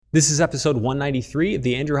This is episode 193 of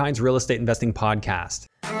the Andrew Hines Real Estate Investing Podcast.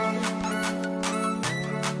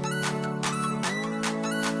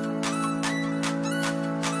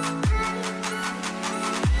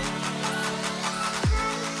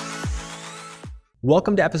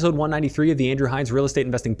 Welcome to episode 193 of the Andrew Hines Real Estate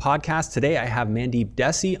Investing Podcast. Today I have Mandeep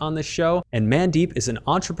Dhesi on the show, and Mandeep is an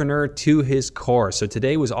entrepreneur to his core. So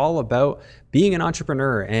today was all about being an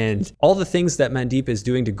entrepreneur and all the things that Mandeep is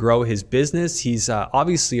doing to grow his business. He's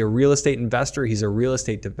obviously a real estate investor. He's a real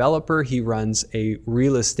estate developer. He runs a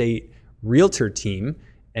real estate realtor team.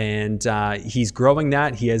 And he's growing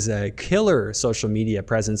that. He has a killer social media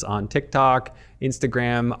presence on TikTok,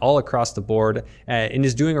 Instagram, all across the board, and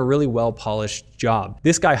is doing a really well-polished job.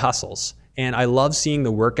 This guy hustles, and I love seeing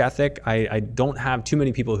the work ethic. I don't have too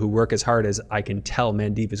many people who work as hard as I can tell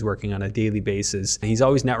Mandeep is working on a daily basis. He's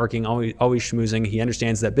always networking, always schmoozing. He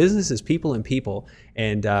understands that business is people and people,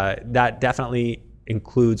 and that definitely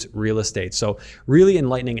includes real estate. So really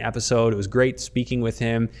enlightening episode. It was great speaking with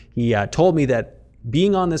him. He told me that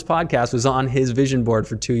being on this podcast was on his vision board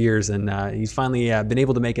for 2 years, and he's finally been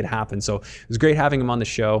able to make it happen. So it was great having him on the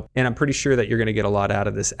show, and I'm pretty sure that you're going to get a lot out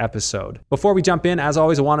of this episode. Before we jump in, as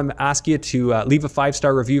always, I want to ask you to leave a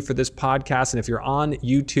 5-star review for this podcast. And if you're on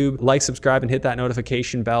YouTube, like, subscribe, and hit that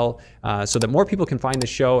notification bell so that more people can find the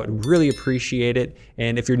show. I'd really appreciate it.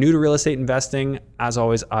 And if you're new to real estate investing, as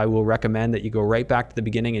always, I will recommend that you go right back to the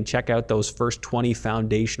beginning and check out those first 20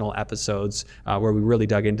 foundational episodes where we really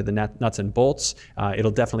dug into the nuts and bolts.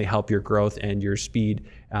 It'll definitely help your growth and your speed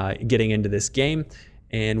getting into this game.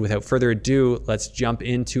 And without further ado, let's jump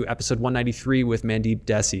into episode 193 with Mandeep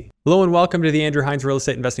Dhesi. Hello and welcome to the Andrew Hines Real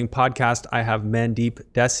Estate Investing Podcast. I have Mandeep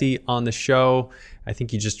Dhesi on the show. I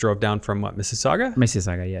think you just drove down from what, Mississauga?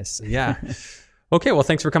 Mississauga, yes. Yeah. Okay, well,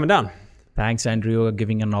 thanks for coming down. Thanks, Andrew, for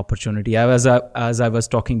giving an opportunity. As I was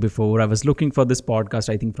talking before, I was looking for this podcast,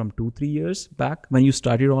 I think from 2-3 years back when you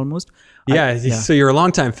started almost. Yeah, so you're a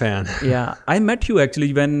longtime fan. Yeah, I met you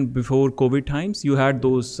actually when before COVID times, you had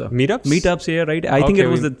those meetups here, right? I think it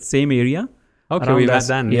was the same area. Okay, we met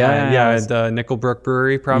then. Yeah, at the Nickelbrook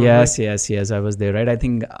Brewery, probably. Yes, I was there, right? I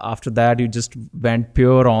think after that, you just went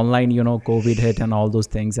pure online, COVID hit and all those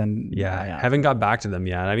things. And yeah, haven't got back to them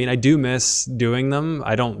yet. I mean, I do miss doing them.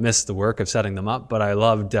 I don't miss the work of setting them up, but I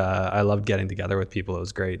loved getting together with people. It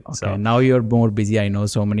was great. Okay, so now you're more busy. I know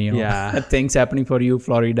so many things happening for you,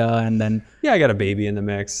 Florida, and then... Yeah, I got a baby in the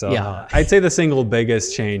mix. So I'd say the single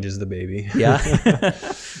biggest change is the baby. Yeah.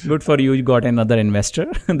 Good for you. You got another investor.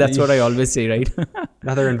 That's what I always say, right?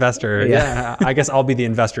 Another investor. Yeah. I guess I'll be the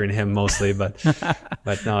investor in him mostly, but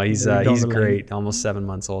no, he's great. Almost 7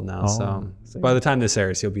 months old now. So by the time this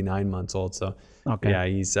airs, he'll be 9 months old. So yeah,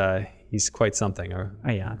 he's quite something.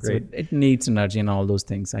 Yeah. So it needs energy and all those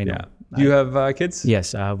things. I know. Yeah. Do you have kids?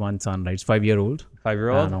 Yes, I have one son, right? It's 5-year-old.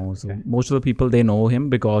 5-year-old? So most of the people, they know him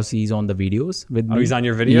because he's on the videos with me. Oh, he's on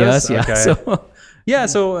your videos?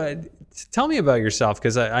 Yes, So tell me about yourself,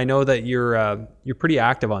 because I know that you're pretty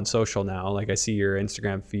active on social now. Like I see your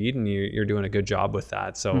Instagram feed, and you're doing a good job with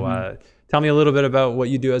that. So tell me a little bit about what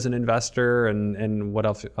you do as an investor and what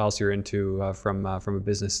else you're into from a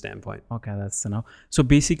business standpoint. Okay, that's enough. So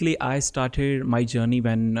basically, I started my journey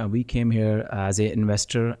when we came here as an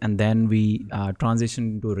investor, and then we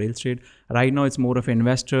transitioned into real estate. Right now, it's more of an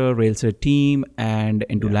investor, real estate team, and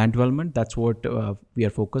into land development. That's what we are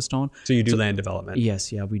focused on. So you do land development?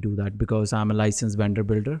 Yes, we do that because I'm a licensed vendor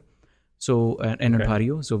builder. So in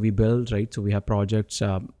Ontario, so we build, right? So we have projects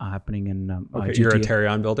happening in GTA. You're a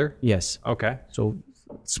Terrion builder? Yes. Okay. So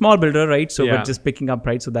small builder, right? So we're just picking up,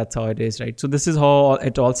 right? So that's how it is, right? So this is how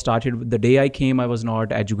it all started. The day I came, I was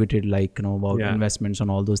not educated about investments and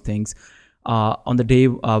all those things. On the day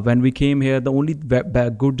when we came here, the only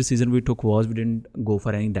good decision we took was we didn't go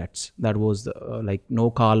for any debts. That was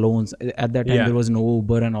no car loans. At that time, there was no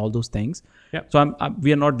Uber and all those things. Yep. So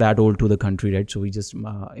we are not that old to the country, right? So we just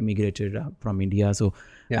immigrated from India. So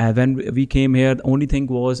when we came here, the only thing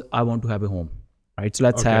was I want to have a home. Right, so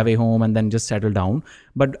let's have a home and then just settle down.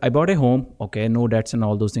 But I bought a home, no debts and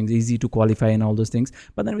all those things, easy to qualify and all those things.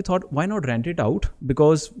 But then we thought, why not rent it out?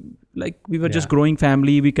 Because we were just growing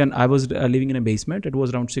family. I was living in a basement. It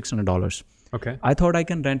was around $600. Okay. I thought I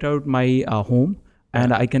can rent out my home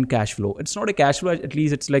and I can cash flow. It's not a cash flow, at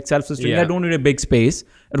least it's like self-sustaining. I don't need a big space.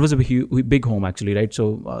 It was a big home actually, right?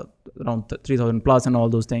 So around 3,000 plus and all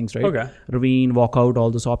those things, right? Okay. Ravine, walkout, all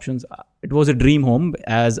those options. It was a dream home,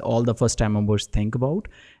 as all the first time members think about.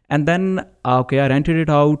 And then, I rented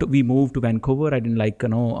it out. We moved to Vancouver. I didn't like,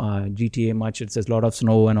 GTA much. It's a lot of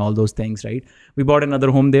snow and all those things, right? We bought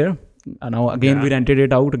another home there. Now again, we rented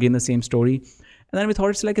it out. Again, the same story. And then we thought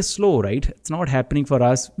it's like a slow, right? It's not happening for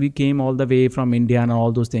us. We came all the way from India and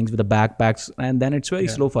all those things with the backpacks. And then it's very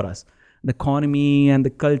slow for us. The economy and the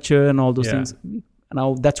culture and all those things.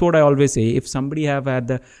 Now, that's what I always say. If somebody have had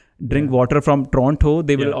the drink water from Toronto,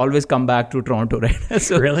 they will always come back to Toronto, right?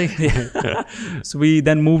 So, really? So we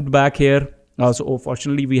then moved back here. So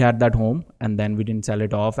fortunately, we had that home and then we didn't sell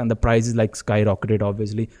it off. And the prices like skyrocketed,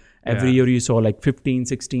 obviously. Every year you saw like 15,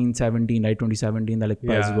 16, 17, right? 2017, the like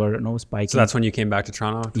prices were spiking. So that's when you came back to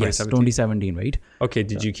Toronto? 2017? Yes, 2017, right? Okay,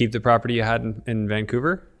 did you keep the property you had in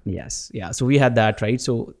Vancouver? Yes, yeah. So we had that, right?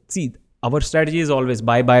 So see, our strategy is always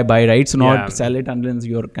buy, right? So not sell it unless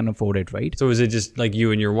you can afford it, right? So is it just like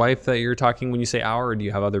you and your wife that you're talking when you say our, or do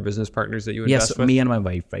you have other business partners that you invest with? Yes, me and my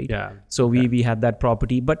wife, right? Yeah. So we had that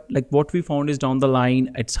property, but like what we found is down the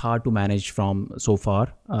line, it's hard to manage from so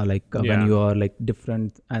far, when you are like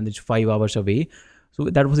different and it's 5 hours away. So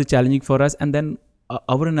that was challenging for us. And then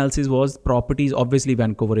our analysis was properties, obviously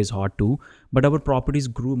Vancouver is hot too, but our properties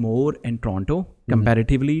grew more in Toronto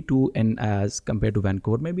comparatively to, and as compared to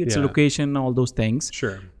Vancouver. Maybe it's a location, all those things.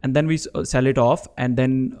 Sure. And then we sell it off. And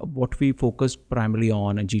then what we focused primarily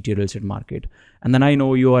on a GTA real estate market. And then I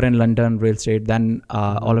know you are in London real estate. Then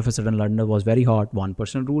all of a sudden London was very hot,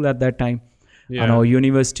 1% rule at that time.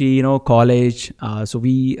 University, college. So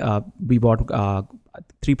we bought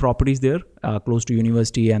 3 properties there close to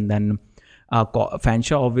university, and then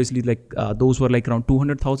Fanshawe, obviously, like those were like around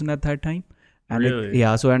 200,000 at that time. And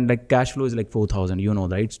really? So and like cash flow is like 4,000,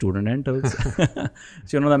 right? Student rentals.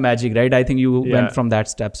 So the magic, right? I think you went from that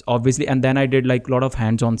steps, obviously. And then I did like a lot of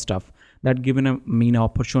hands-on stuff that given me an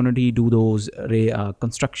opportunity to do those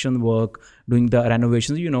construction work, doing the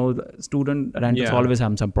renovations. Student rentals always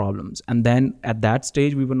have some problems. And then at that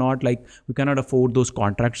stage, we were not like, we cannot afford those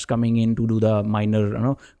contracts coming in to do the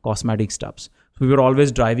minor, cosmetic stuffs. We were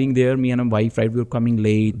always driving there, me and my wife, right? We were coming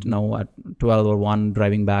late now at 12 or 1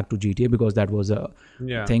 driving back to GTA because that was a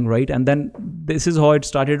thing, right? And then this is how it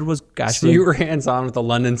started. It was cash flow. So you were hands-on with the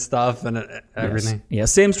London stuff and everything?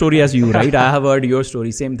 Yes. Same story as you, right? I have heard your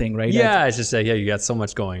story, same thing, right? Yeah, it's just you got so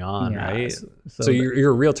much going on, right? So you're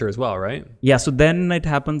a realtor as well, right? Yeah, so then it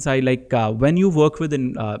happens, when you work with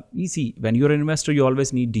an EC, when you're an investor, you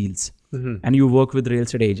always need deals. And you work with real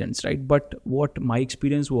estate agents, right? But what my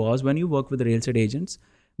experience was, when you work with real estate agents,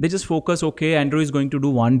 they just focus, okay, Andrew is going to do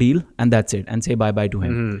one deal and that's it, and say bye-bye to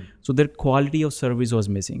him. So their quality of service was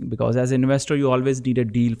missing, because as an investor, you always need a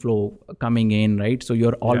deal flow coming in, right? So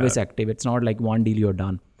you're always active. It's not like one deal, you're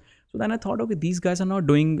done. So then I thought, okay, these guys are not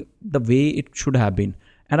doing the way it should have been,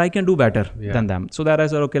 and I can do better than them. So that I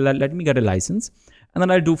said, okay, let me get a license, and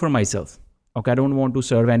then I'll do for myself. Okay, I don't want to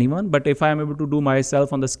serve anyone, but if I'm able to do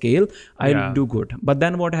myself on the scale, I'll do good. But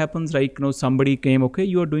then what happens, somebody came, okay,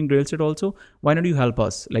 you are doing real estate also, why don't you help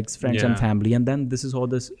us, like friends and family? And then this is all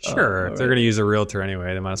this. Sure, if they're going to use a realtor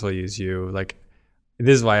anyway, they might as well use you. Like,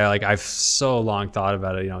 this is why I've so long thought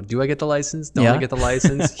about it. Do I get the license? Don't I get the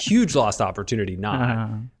license? Huge lost opportunity,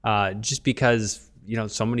 not. Just because,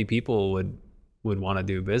 so many people would want to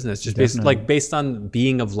do business just based on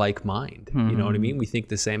being of like mind. You know what I mean? We think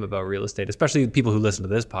the same about real estate, especially people who listen to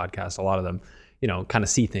this podcast. A lot of them, kind of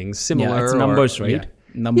see things similar. Yeah, it's numbers, right?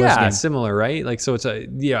 Numbers game. Similar, right? Like, so it's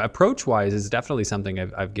approach wise is definitely something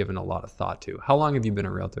I've given a lot of thought to. How long have you been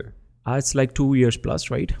a realtor? It's like 2 years plus,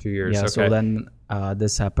 right? 2 years. Yeah. Okay. So then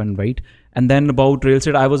this happened, right? And then about real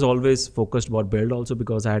estate, I was always focused about build also,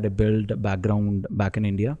 because I had a build background back in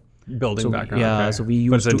India. Building background. Yeah, okay. so we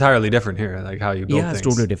used But it's entirely different here, like how you build things. Yeah, it's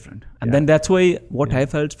totally different. And then that's why what I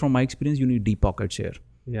felt from my experience, you need deep pockets here.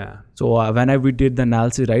 Yeah. So when we did the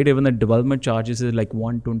analysis, right, even the development charges is like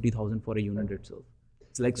 120,000 for a unit itself.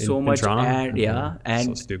 It's like so much ad, and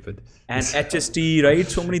so stupid. And HST, right?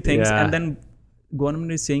 So many things. And then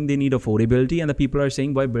government is saying they need affordability, and the people are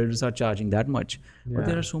saying why builders are charging that much. But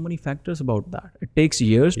there are so many factors about that. It takes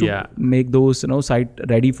years to make those site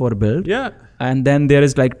ready for build. Yeah. And then there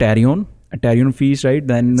is like Tarion fees, right?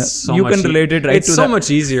 Then you can relate it, right? It's so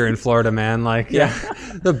much easier in Florida, man. Like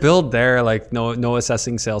the build there, like no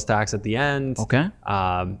assessing sales tax at the end. Okay.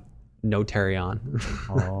 No Tarion.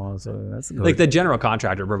 Oh, so that's good. Like the general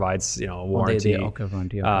contractor provides, a warranty.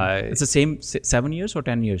 Warranty. It's the same 7 years or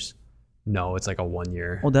 10 years? No, it's like a 1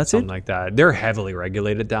 year. Oh, that's something like that. They're heavily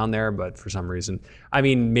regulated down there, but for some reason,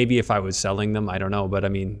 maybe if I was selling them, I don't know. But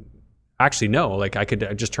actually, no. Like I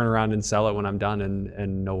could just turn around and sell it when I'm done,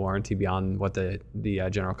 and no warranty beyond what the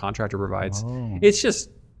general contractor provides. Oh. It's just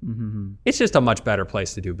a much better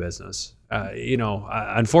place to do business.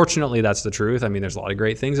 Unfortunately, that's the truth. There's a lot of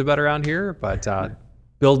great things about around here, but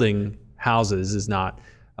building houses is not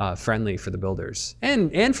friendly for the builders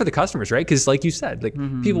and for the customers, right? Because like you said, like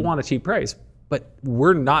people want a cheap price, but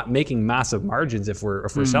we're not making massive margins if we're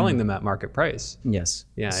selling them at market price. Yes.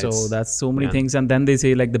 Yeah. So that's so many things. And then they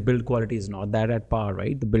say like the build quality is not that at par,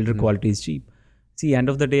 right? The builder quality is cheap. See, end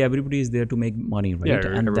of the day, everybody is there to make money, right?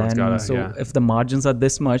 Yeah, and then if the margins are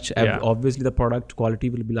this much, obviously the product quality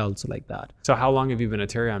will be also like that. So how long have you been a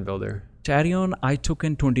Terrion builder? Terrion, I took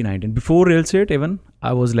in 2019. Before real estate even,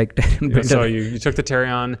 I was like Terrion builder. So you took the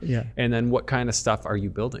Terrion, and then what kind of stuff are you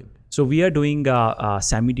building? So we are doing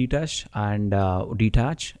semi-detached and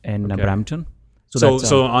detached in Brampton.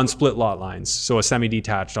 So on split lot lines. So a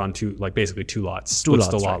semi-detached on basically two lots. Splits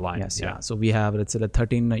the lot line. Yes, yeah. So we have, let's say, a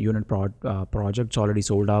 13 unit project already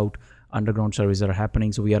sold out. Underground surveys are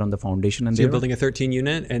happening. So we are on the foundation. And so you're building a 13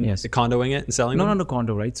 unit and condoing it and selling them? No,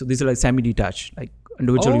 condo, right? So these are like semi-detached, like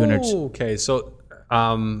individual units. Oh, okay. So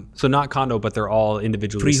not condo, but they're all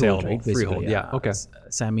individually freehold, saleable. Right? Freehold, yeah. Okay.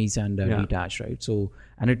 Semis and detached, right? So,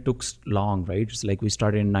 and it took long, right? It's like we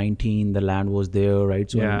started in 19, the land was there,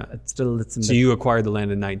 right? So it's in So you acquired the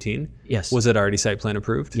land in 19? Yes. Was it already site plan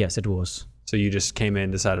approved? Yes, it was. So you just came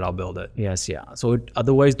in, decided I'll build it. Yes, yeah. So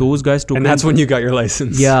otherwise those guys took... And that's when you got your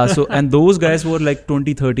license. Yeah. So, and those guys were like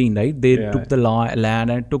 2013, right? They took the land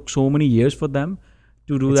and it took so many years for them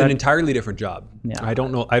to do that. It's an entirely different job. Yeah. I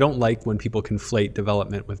don't like when people conflate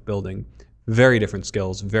development with building. Very different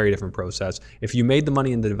skills, very different process. If you made the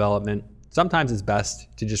money in the development, sometimes it's best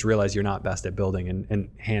to just realize you're not best at building and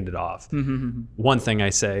hand it off. One thing I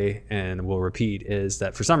say and will repeat is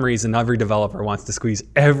that for some reason, every developer wants to squeeze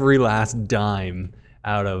every last dime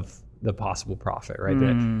out of the possible profit, right?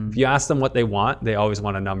 If you ask them what they want, they always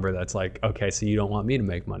want a number that's like, okay, so you don't want me to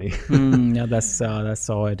make money. Yeah, that's how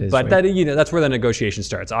it is. But right? That's where the negotiation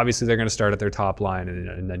starts. Obviously, they're going to start at their top line,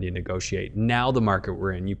 and then you negotiate. Now, the market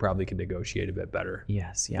we're in, you probably can negotiate a bit better.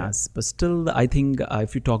 Yes. But still, I think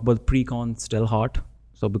if you talk about pre-con, still hot.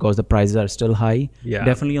 So because the prices are still high,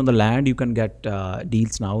 definitely on the land you can get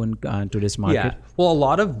deals now in today's market. Yeah. Well, a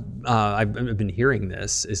lot of I've been hearing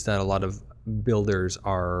this is that a lot of builders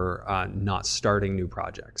are not starting new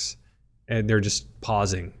projects, and they're just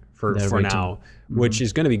pausing for now, which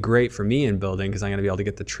is going to be great for me in building because I'm going to be able to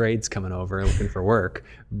get the trades coming over looking for work.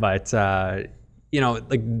 But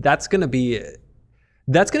that's going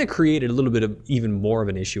to create a little bit of even more of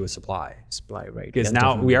an issue with supply, right? Because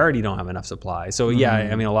now we already don't have enough supply. So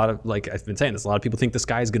I mean, a lot of, like I've been saying this, a lot of people think the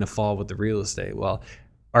sky is going to fall with the real estate. Well,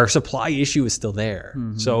 our supply issue is still there.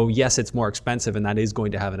 So yes, it's more expensive, and that is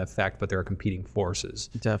going to have an effect, but there are competing forces.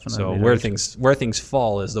 Definitely. So where things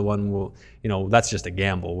fall is the one that's just a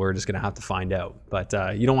gamble. We're just going to have to find out. But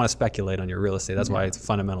you don't want to speculate on your real estate. That's why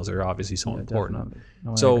fundamentals are obviously so important.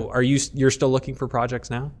 No, so you're still looking for projects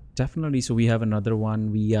now? Definitely. So we have another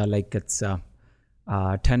one. We are like, it's a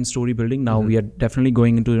 10-story building. Now we are definitely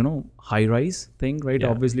going into, high rise thing, right? Yeah.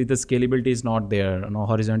 Obviously the scalability is not there.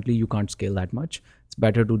 Horizontally you can't scale that much. It's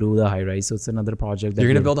better to do the high rise. So it's another project. You're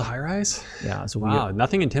going to build a high rise? Yeah. So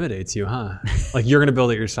nothing intimidates you, huh? Like you're going to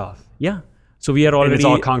build it yourself? Yeah. So we are already... And it's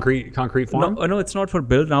all concrete form? No, it's not for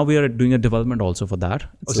build. Now we are doing a development also for that.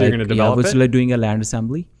 So you're going to develop it? We're like doing a land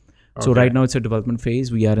assembly. Okay. So right now it's a development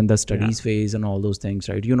phase. We are in the studies phase and all those things,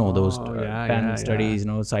 right? Those plan studies,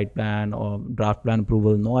 site plan or draft plan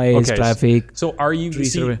approval, noise, traffic. So are you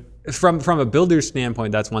from a builder's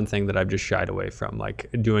standpoint? That's one thing that I've just shied away from, like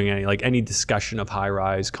doing any discussion of high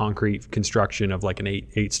rise concrete construction of like an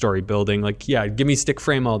 8-story building. Like, give me stick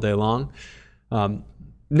frame all day long.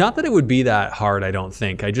 Not that it would be that hard. I don't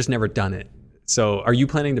think. I just never done it. So are you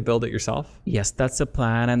planning to build it yourself? Yes, that's the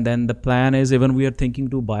plan. And then the plan is even we are thinking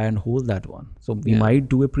to buy and hold that one. So we might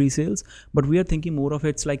do a pre-sales, but we are thinking more of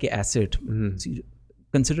it's like an asset. See,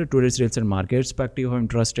 consider today's real estate market perspective of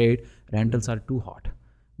interest rate, rentals are too hot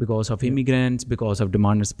because of immigrants, because of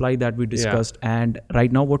demand and supply that we discussed. And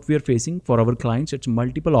right now what we are facing for our clients, it's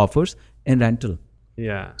multiple offers in rental.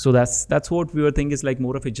 Yeah. So that's what we were thinking is like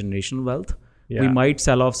more of a generational wealth. We might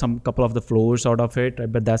sell off couple of the floors out of it,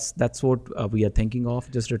 but that's what we are thinking of,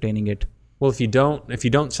 just retaining it. Well, if you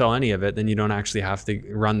don't sell any of it, then you don't actually have to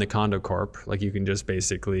run the condo corp. Like you can just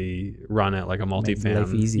basically run it like a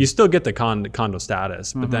multifam. You still get the condo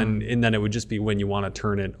status, but then it would just be when you want to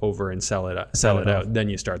turn it over and sell it out. Then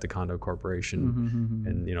you start the condo corporation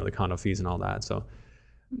and the condo fees and all that. So,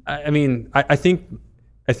 I mean, I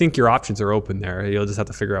think your options are open there. You'll just have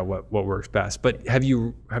to figure out what works best. But have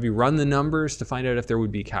you run the numbers to find out if there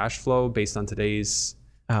would be cash flow based on today's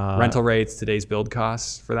rental rates, today's build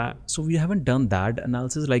costs for that? So we haven't done that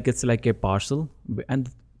analysis. Like it's like a parcel, and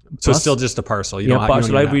so it's still just a parcel.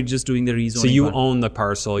 Parcel. We're just doing the rezoning. So you own the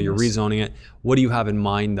parcel. You're rezoning it. What do you have in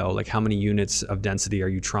mind though? Like how many units of density are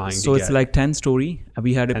you trying to get? So it's like 10-story.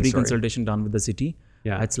 We had a pre-consultation done with the city.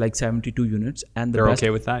 Yeah. It's like 72 units. And they're okay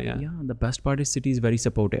with that, yeah? Yeah, the best part is city is very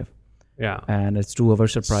supportive. Yeah. And it's to our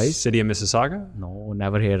surprise. City of Mississauga? No,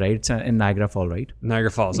 never here, right? It's in Niagara Falls, right?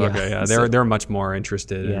 Niagara Falls, Yeah. okay, yeah. They're much more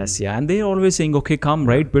interested. Yes, yeah. And they're always saying, okay, come,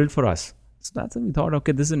 right? Build for us. So that's when we thought,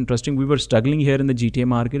 okay, this is interesting. We were struggling here in the GTA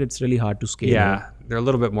market. It's really hard to scale. Yeah, right? they're a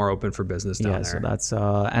little bit more open for business down there. So that's,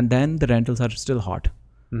 and then the rentals are still hot.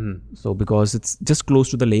 Mm-hmm. So because it's just close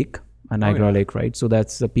to the lake, Niagara Lake, right? So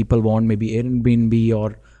that's the people want maybe Airbnb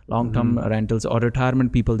or long-term rentals or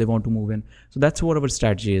retirement people, they want to move in. So that's what our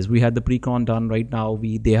strategy is. We had the pre-con done right now.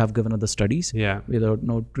 They have given us the studies. Yeah. Without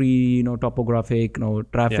no tree, no topographic, no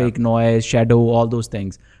traffic, noise, shadow, all those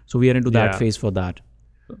things. So we are into that phase for that.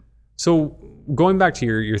 So going back to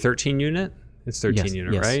your 13 unit, it's 13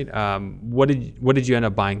 unit, right? What did you end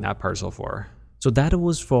up buying that parcel for? So that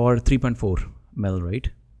was for 3.4 mil, right?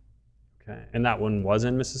 Okay. And that one was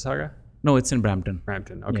in Mississauga? No, it's in Brampton.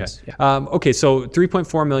 Brampton, okay. Yes, yeah. Okay, so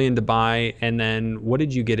 3.4 million to buy, and then what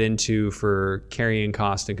did you get into for carrying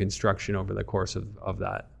cost and construction over the course of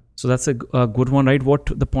that? So that's a good one, right?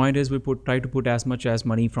 What the point is, we try to put as much as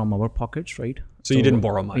money from our pockets, right? So you didn't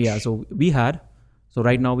borrow much? Yeah, so we had. So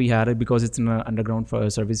right now we had it because it's in an underground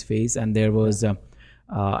service phase, and there was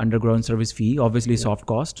underground service fee, obviously soft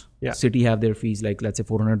cost. Yeah. City have their fees like, let's say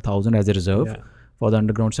 400,000 as a reserve for the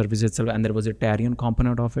underground service itself, and there was a Tarion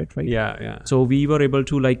component of it, right? Yeah. So we were able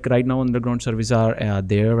to, like, right now underground service are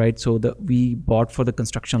there, right? So we bought for the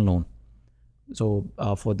construction loan. So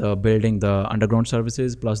for the building, the underground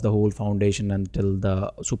services plus the whole foundation until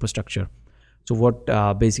the superstructure. So what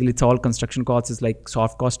basically it's all construction costs is like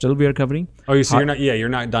soft cost still we are covering. Oh, so you're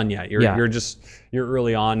not done yet. You're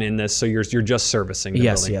early on in this, so you're just servicing the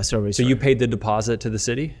building. Yes, service. So you paid the deposit to the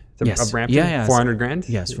city of Brampton? Yeah. 400 grand?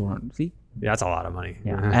 Yes, 400. See? Yeah, that's a lot of money.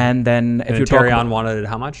 Yeah. And then if you Tarion wanted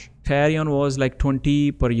how much? Tarion was like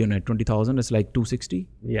 20 per unit, 20,000 is like 260.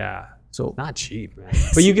 Yeah. So not cheap, man.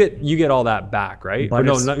 But you get all that back, right? But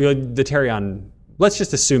the Tarion. Let's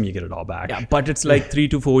just assume you get it all back. Yeah, but it's like 3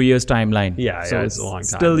 to 4 years timeline. So it's a long time.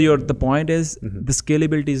 Still, the point is the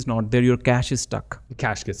scalability is not there. Your cash is stuck. The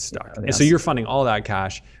cash gets stuck. And so you're funding all that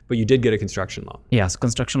cash, but you did get a construction loan. Yes,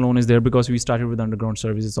 construction loan is there because we started with underground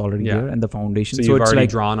services already there and the foundation. So you've already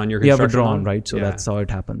drawn on your construction loan? drawn, right? So that's how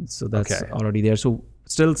it happens. So that's already there. So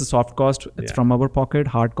still it's a soft cost. It's from our pocket.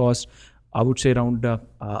 Hard cost, I would say around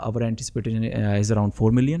our anticipation is around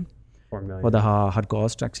 4 million. 4 million. For the hard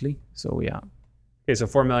cost actually. So yeah. Okay, so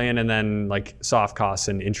 4 million, and then like soft costs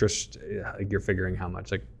and interest, you're figuring how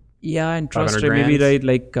much? Like interest maybe right,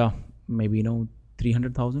 like maybe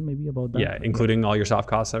 300,000 maybe about that. Yeah, including all your soft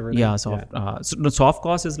costs, everything. Yeah, so the soft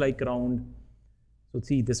cost is like around. So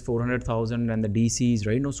see this 400,000 and the DCs,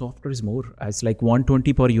 right? No, software is more. It's like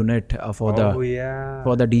 120 per unit for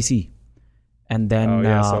the DC, and then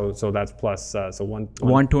so that's plus so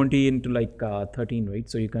 120 into like 13, right?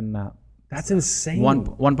 So you can that's insane.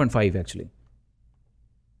 1.5 actually.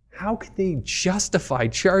 How could they justify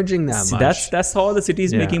charging that much? That's how the city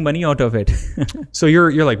is making money out of it. So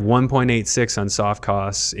you're like 1.86 on soft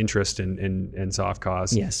costs, interest and soft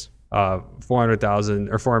costs. Yes. 400,000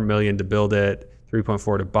 or 4 million to build it,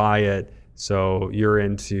 3.4 to buy it. So you're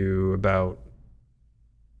into about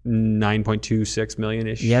 9.26 million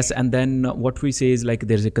ish. Yes, and then what we say is like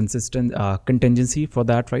there's a consistent contingency for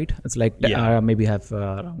that, right? It's like maybe have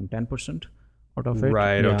around 10%. Out of it.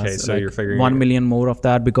 Right. Okay. So like you're figuring 1 million more of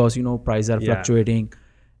that because prices are fluctuating,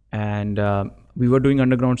 and we were doing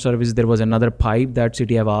underground service. There was another pipe that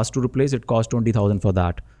city have asked to replace. It cost 20,000 for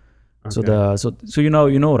that. Okay. So you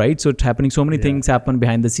know right. So it's happening. So many things happen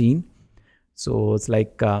behind the scene. So it's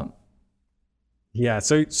like So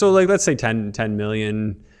like let's say 10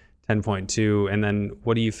 million. 10.2, and then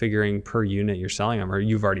what are you figuring per unit you're selling them, or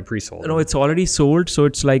you've already pre-sold them? No, it's already sold. So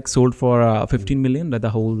it's like sold for 15 million, the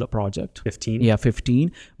whole project. 15? Yeah,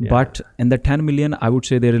 15. Yeah. But in the 10 million, I would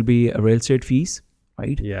say there will be real estate fees,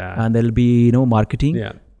 right? Yeah. And there will be, marketing.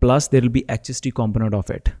 Yeah. Plus there will be HST component of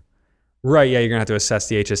it. Right. Yeah. You're going to have to assess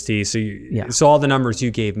the HST. So all the numbers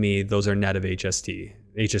you gave me, those are net of HST.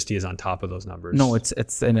 HST is on top of those numbers. No, it's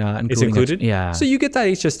included. Yeah. So you get that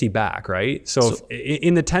HST back, right? So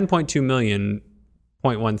in the 10.2 million,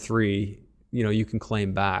 0.13, you can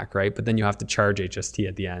claim back, right? But then you have to charge HST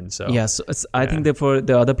at the end. So I think that for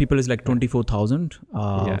the other people is like 24,000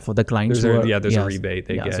 for the clients. There's a rebate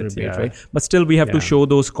they get. A rebate, right? But still, we have to show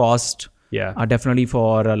those costs. Yeah. Definitely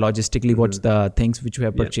for logistically, what's the things which we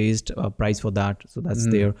have purchased, price for that. So that's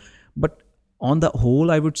there. But on the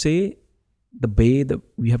whole, I would say the way that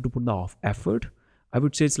we have to put the effort, I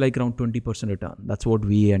would say it's like around 20% return. That's what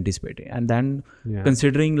we anticipate. And then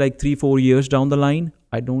considering like 3-4 years down the line,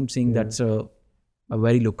 I don't think that's a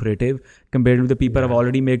very lucrative compared to the people have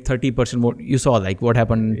already made 30% more. You saw like what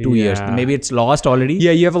happened in 2 years. Maybe it's lost already.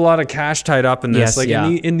 Yeah, you have a lot of cash tied up in this.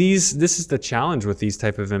 Yes, in these, this is the challenge with these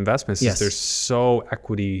type of investments. Is they're so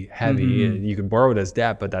equity heavy, and you can borrow it as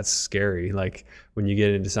debt, but that's scary. Like when you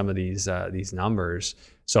get into some of these numbers.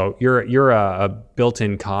 So you're a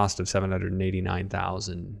built-in cost of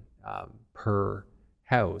 $789,000 per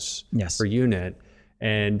house per unit,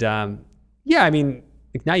 and I mean,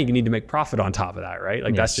 like now you need to make profit on top of that, right?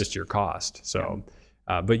 Like that's just your cost. So,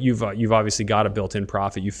 but you've obviously got a built-in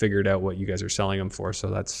profit. You figured out what you guys are selling them for, so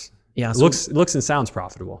that's looks and sounds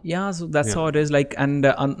profitable. Yeah, so that's how it is. Like, and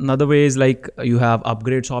another way is like you have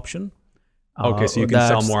upgrades option. Okay, so you can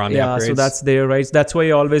sell more on the upgrades. So that's there, right? That's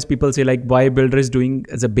why always people say like why builder is doing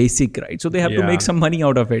as a basic, right? So they have to make some money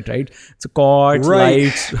out of it, right? It's a cords,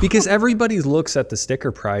 lights. Because everybody looks at the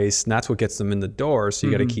sticker price, and that's what gets them in the door. So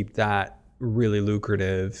you got to keep that really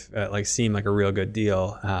lucrative, like seem like a real good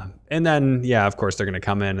deal. And then, of course, they're going to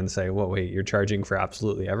come in and say, well, wait, you're charging for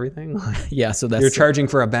absolutely everything? So that's... You're charging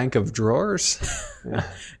for a bank of drawers?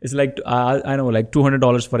 It's like, I know, like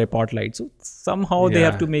 $200 for a pot light. So somehow they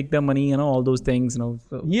have to make their money, all those things, So,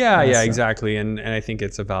 exactly. And I think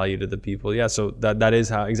it's a value to the people. Yeah, so that is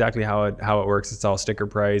exactly how it works. It's all sticker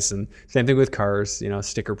price, and same thing with cars,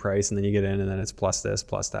 sticker price, and then you get in and then it's plus this,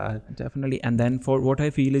 plus that. Definitely. And then for what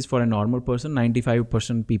I feel is for a normal person,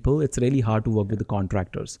 95% people, it's really hard to work with the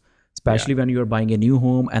contractors, especially when you're buying a new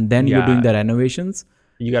home and then you're doing the renovations.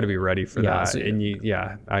 You got to be ready for that. So, and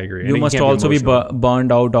I agree. You must also be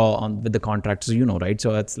burned out with the contractors, right?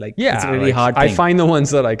 So it's like, it's a really hard thing. I find the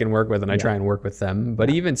ones that I can work with and I try and work with them. But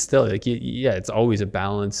even still, like, it's always a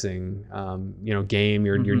balancing, game.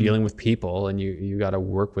 You're dealing with people and you got to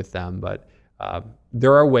work with them. But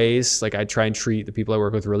there are ways, like I try and treat the people I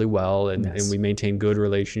work with really well, and we maintain good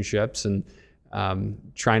relationships, and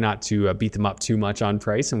try not to beat them up too much on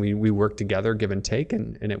price. And we work together, give and take,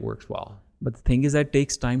 and it works well. But the thing is that it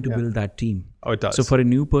takes time to build that team. Oh, it does. So for a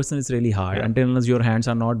new person, it's really hard. Until unless your hands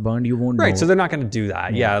are not burned, you won't know. Right, so they're not going to do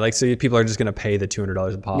that. Yeah, like so people are just going to pay the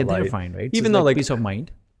 $200 a pot light. Yeah, they're fine, right? Even though like peace of mind.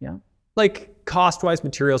 Yeah. Like cost-wise,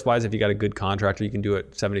 materials-wise, if you got a good contractor, you can do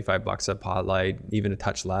it $75 a pot light, even a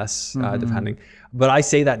touch less, depending. But I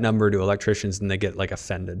say that number to electricians and they get like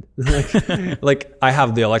offended. like I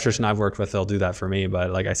have the electrician I've worked with, they'll do that for me,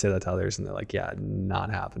 but like I say that to others and they're like, yeah,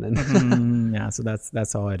 not happening. So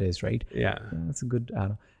that's how it is, right? Yeah, that's a good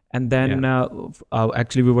and then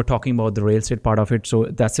actually we were talking about the real estate part of it. So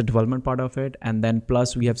that's the development part of it. And then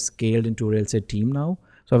plus we have scaled into a real estate team now.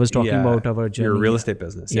 So I was talking about our journey. Your real estate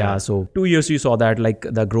business. Yeah. So 2 years you saw that, like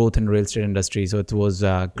the growth in real estate industry. So it was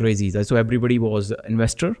crazy. So everybody was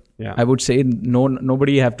investor. Yeah. I would say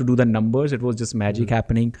nobody have to do the numbers. It was just magic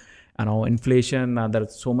happening. Inflation,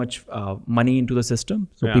 there's so much money into the system.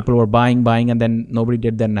 So people were buying, and then nobody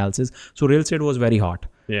did the analysis. So real estate was very hot.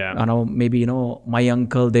 Yeah. Maybe, my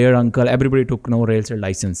uncle, their uncle, everybody took no real estate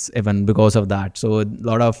license even because of that. So a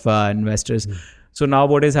lot of investors. So now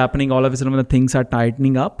what is happening, all of a sudden when the things are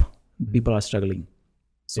tightening up, people are struggling.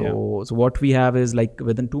 So what we have is like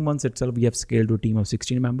within 2 months itself, we have scaled to a team of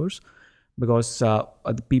 16 members because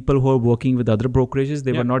the people who are working with other brokerages,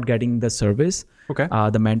 they were not getting the service,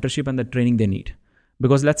 the mentorship and the training they need.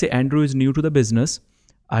 Because let's say Andrew is new to the business.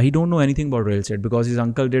 He don't know anything about real estate because his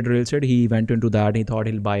uncle did real estate. He went into that. He thought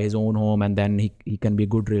he'll buy his own home and then he can be a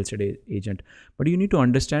good real estate agent. But you need to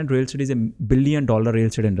understand real estate is $1 billion real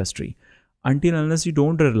estate industry. Until unless you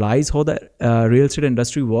don't realize how the real estate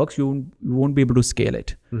industry works, you won't be able to scale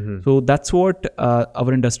it. So that's what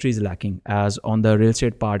our industry is lacking as on the real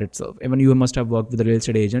estate part itself. Even you must have worked with the real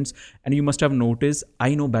estate agents and you must have noticed,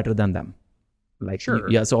 I know better than them. Like,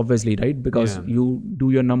 so obviously, right? Because you do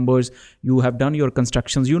your numbers, you have done your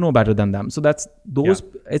constructions, you know better than them. So that's those,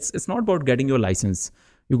 it's not about getting your license.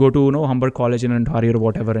 You go to Humber College in Ontario or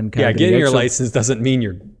whatever in Calgary. Yeah, getting your license doesn't mean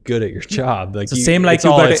you're good at your job. Like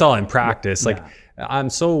it's all in practice. Like I'm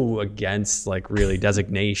so against like really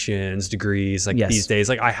designations, degrees. Like these days,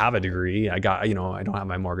 like I have a degree. I got I don't have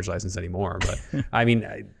my mortgage license anymore. But I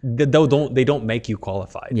mean, they don't make you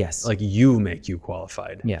qualified. Yes, like you make you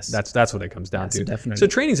qualified. Yes, that's what it comes down to. Definitely. So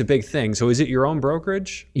training's a big thing. So is it your own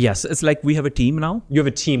brokerage? Yes, it's like we have a team now. You have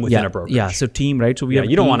a team within a brokerage. Yeah, so team, right? So we have.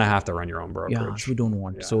 You don't want to have to run your own brokerage. Yeah, we don't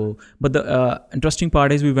want. So, but the interesting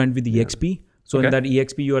part is we went with the EXP. So in that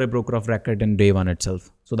EXP, you are a broker of record in day one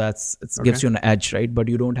itself. So it gives you an edge, right? But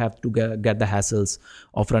you don't have to get the hassles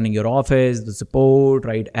of running your office, the support,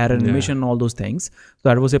 right? Error admission, all those things. So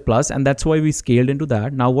that was a plus. And that's why we scaled into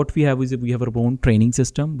that. Now what we have is we have our own training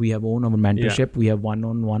system. We have our mentorship. We have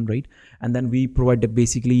one-on-one, right? And then we provide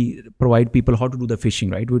people how to do the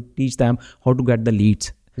fishing, right? We teach them how to get the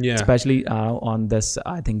leads. Especially on this,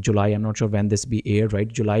 I think July, I'm not sure when this be aired, right?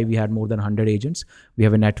 July, we had more than 100 agents. We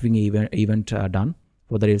have a networking event done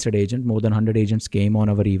for the real estate agent. More than 100 agents came on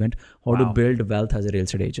our event. How to build wealth as a real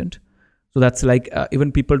estate agent. So that's like,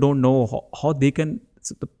 even people don't know how they can,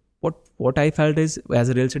 so what I felt is, as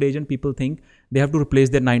a real estate agent, people think they have to replace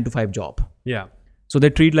their 9-to-5 job. Yeah. So they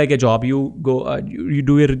treat like a job. You go, you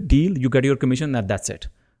do your deal, you get your commission, that's it.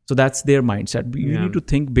 So that's their mindset. You need to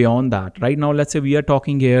think beyond that. Right now, let's say we are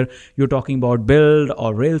talking here, you're talking about build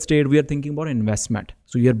or real estate. We are thinking about investment.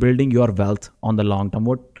 So you're building your wealth on the long term.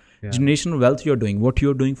 What generational wealth you're doing, what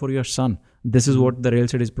you're doing for your son. This is what the real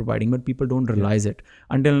estate is providing, but people don't realize it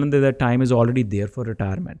until that time is already there for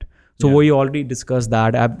retirement. So we already discussed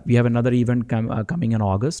that. We have another event coming in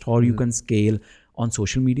August, how you can scale on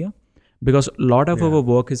social media. Because a lot of our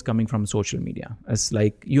work is coming from social media. It's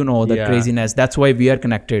like, the craziness. That's why we are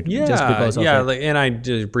connected. Just because of it. And I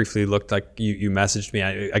just briefly looked, like you messaged me.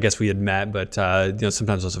 I guess we had met, but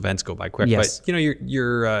sometimes those events go by quick. Yes. But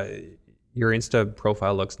your Insta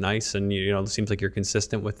profile looks nice, and it seems like you're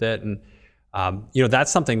consistent with it. And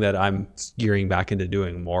that's something that I'm gearing back into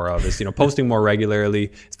doing more of, is posting more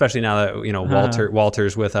regularly, especially now that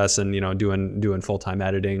Walter's with us and doing full-time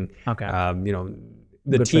editing. Okay.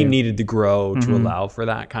 The Good team needed to grow to allow for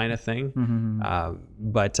that kind of thing.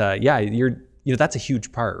 But that's a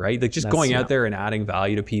huge part, right? Like just going out there and adding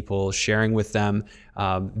value to people, sharing with them.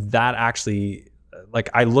 That actually, like,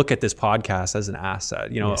 I look at this podcast as an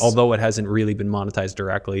asset, although it hasn't really been monetized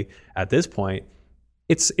directly at this point.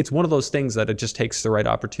 It's one of those things that it just takes the right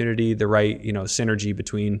opportunity, the right, synergy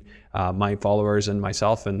between my followers and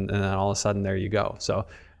myself. And then all of a sudden there you go. So,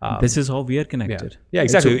 this is how we are connected. Yeah,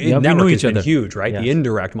 exactly. So, network we know has each been other. huge, right? Yeah. The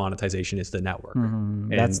indirect monetization is the network.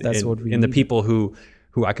 That's what we and need. the people who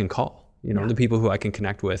I can call, the people who I can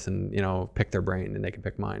connect with and, pick their brain and they can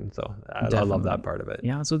pick mine. So I love that part of it.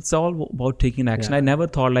 Yeah. So it's all about taking action. I never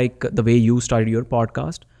thought like the way you started your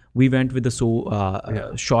podcast. We went with the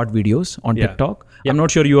short videos on TikTok. I'm not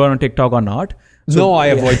sure you are on TikTok or not. So, no, I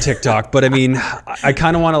avoid TikTok, but I mean, I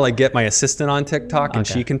kind of want to like get my assistant on TikTok and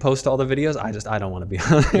she can post all the videos. I don't want to be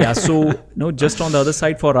on it. Yeah. So just on the other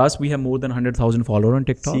side for us, we have more than 100,000 followers on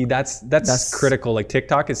TikTok. See, that's critical. Like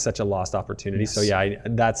TikTok is such a lost opportunity. Yes. So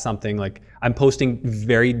that's something like I'm posting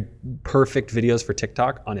very perfect videos for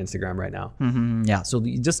TikTok on Instagram right now. Yeah. So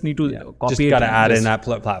you just need to copy just it. Just got to add in that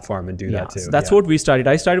platform and do that too. So that's what we started.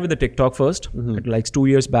 I started with the TikTok first. Like 2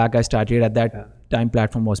 years back, I started at that time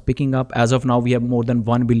platform was picking up. As of now, we have more than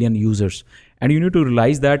 1 billion users. And you need to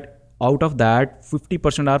realize that out of that,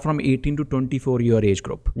 50% are from 18 to 24 year age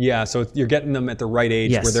group. Yeah, so you're getting them at the right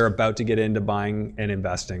age where they're about to get into buying and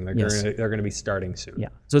investing. They're going to be starting soon. Yeah,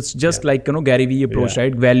 so it's just like, Gary Vee approach,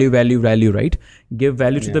 right? Value, right? Give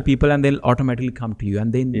value to the people and they'll automatically come to you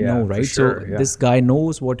and they know, right? Sure, so this guy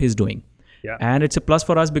knows what he's doing. Yeah. And it's a plus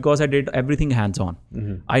for us because I did everything hands-on.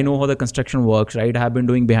 I know how the construction works, right? I have been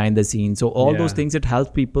doing behind the scenes. So all those things, it helps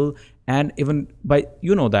people. And even by,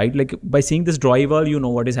 that, like by seeing this drywall, you know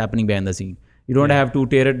what is happening behind the scene. You don't have to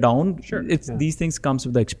tear it down. Sure. These things comes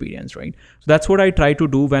with the experience, right? So that's what I try to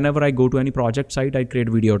do whenever I go to any project site, I create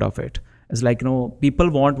video out of it. It's like, people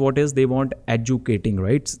want they want educating,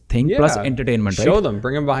 right? Plus entertainment, right? Show them,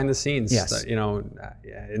 bring them behind the scenes, yes.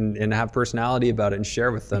 And have personality about it and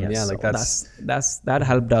share with them. Yes. Yeah, like that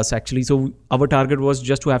helped us actually. So our target was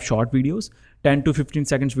just to have short videos, 10 to 15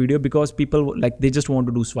 seconds video, because people they just want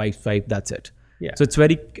to do swipe, that's it. Yeah. So it's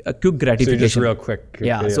very quick gratification. So just real quick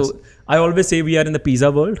videos. So I always say we are in the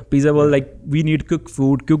pizza world. Like we need quick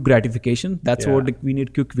food, quick gratification. That's what we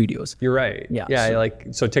need, quick videos. You're right. Yeah.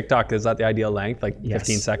 So TikTok, is that the ideal length? Like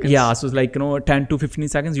 15 seconds? Yeah. So it's like, 10 to 15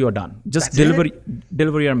 seconds, you're done. Just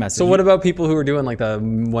deliver your message. So what about people who are doing like the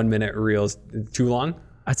 1 minute reels? Too long?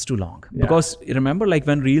 That's too long. Yeah. Because remember, like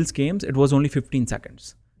when reels came, it was only 15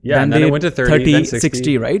 seconds. Yeah, and then it went to 30 then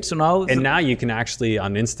 60, right? So now you can actually,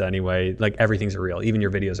 on Insta anyway, like everything's a reel. Even your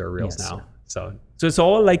videos are reels now. So it's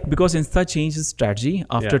all like, because Insta changed its strategy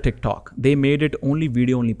after TikTok. They made it only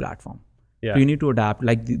video only platform. Yeah. So you need to adapt.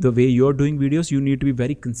 Like the way you're doing videos, you need to be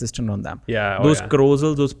very consistent on them. Yeah. Those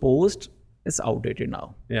carousels, those posts, it's outdated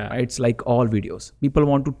now. Yeah. Right? It's like all videos. People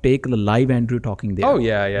want to take the live Andrew talking there. Oh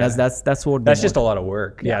yeah. That's what. That's just a lot of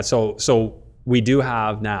work. Yeah. So we do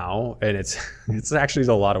have now, and it's actually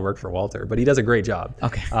a lot of work for Walter, but he does a great job.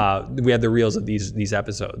 Okay. We have the reels of these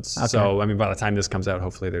episodes. Okay. So I mean, by the time this comes out,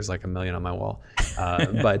 hopefully there's like 1 million on my wall.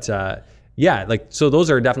 But yeah, like, so those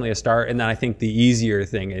are definitely a start. And then I think the easier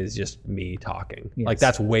thing is just me talking. Yes. Like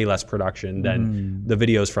that's way less production than the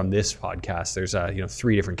videos from this podcast. There's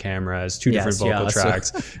 3 different cameras, 2 different vocal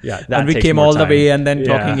tracks. So, and we came all the way and then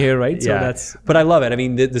talking here, right? So but I love it. I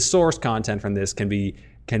mean, the source content from this can be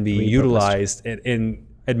utilized in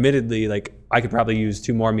admittedly, like I could probably use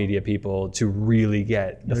 2 more media people to really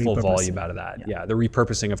get the full volume out of that. Yeah, the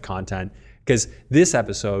repurposing of content. Because this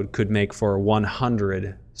episode could make for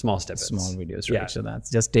 100 small snippets. Small videos, right? Yeah. So that's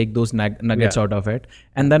just take those nuggets out of it.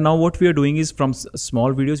 And then now what we are doing is from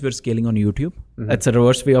small videos, we're scaling on YouTube. That's a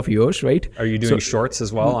reverse way of yours, right? Are you doing shorts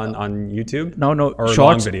as well on YouTube? No, or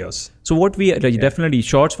shorts, long videos? So what we, definitely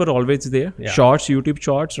shorts were always there. Yeah. Shorts, YouTube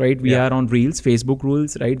shorts, right? We are on Reels, Facebook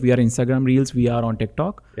Reels, right? We are Instagram Reels, we are on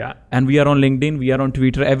TikTok. Yeah. And we are on LinkedIn, we are on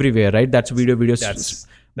Twitter, everywhere, right? That's videos.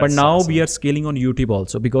 But now awesome. We are scaling on YouTube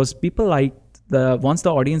also because people like once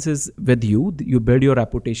the audience is with you, you build your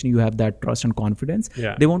reputation, you have that trust and confidence.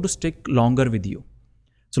 Yeah. They want to stick longer with you.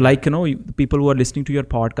 So like, people who are listening to your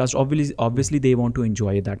podcast, obviously they want to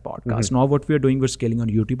enjoy that podcast. Now what we are doing, we're scaling on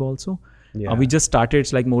YouTube also. Yeah. We just started,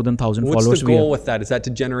 it's like more than 1,000 followers. What's the goal with that? Is that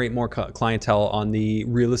to generate more clientele on the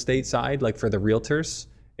real estate side, like for the realtors?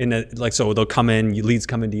 So they'll come in, leads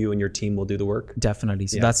come into you and your team will do the work? Definitely.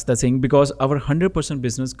 So that's the thing, because our 100%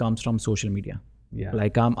 business comes from social media. Yeah.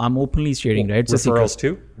 Like I'm openly sharing, right? It's referrals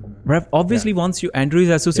too? Obviously, once Andrew is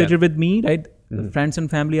associated with me, right? Friends and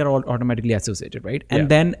family are all automatically associated, right? And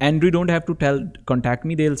then Andrew don't have to contact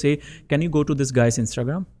me. They'll say, can you go to this guy's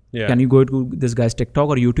Instagram? Yeah. Can you go to this guy's TikTok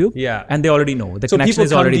or YouTube? Yeah. And they already know. The connection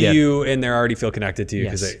is already there. So people come to you and they already feel connected to you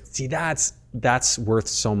because they see that's worth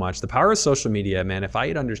so much. The power of social media, man. If I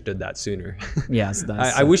had understood that sooner. Yes.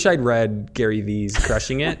 I wish I'd read Gary Vee's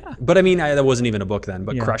Crushing It. But I mean, that wasn't even a book then,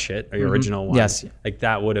 but Crush It, the original one. Yes. Like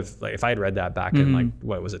that would have, like if I had read that back in like,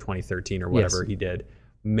 what was it, 2013 or whatever he did,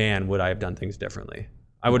 man, would I have done things differently.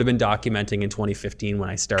 I would have been documenting in 2015 when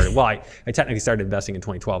I started. Well, I technically started investing in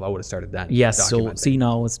 2012. I would have started then. Yes. So see,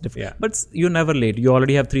 now it's different. Yeah. But you're never late. You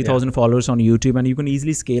already have 3,000 followers on YouTube and you can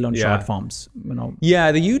easily scale on short forms.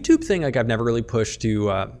 Yeah. The YouTube thing, like I've never really pushed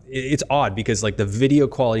to, it's odd because like the video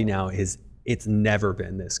quality now it's never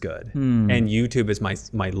been this good. And YouTube is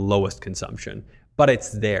my lowest consumption. But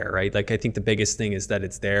it's there, right? Like I think the biggest thing is that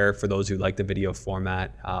it's there for those who like the video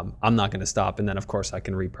format. I'm not going to stop, and then of course I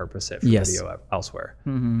can repurpose it for video elsewhere.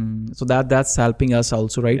 So that's helping us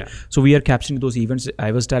also, right? Yeah. So we are capturing those events.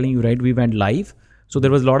 I was telling you, right? We went live, so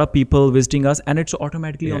there was a lot of people visiting us, and it's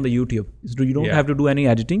automatically on the YouTube. So you don't have to do any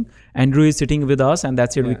editing. Andrew is sitting with us, and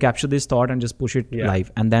that's it. We capture this thought and just push it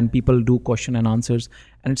live, and then people do question and answers,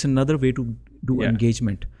 and it's another way to do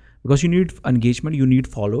engagement. Because you need engagement, you need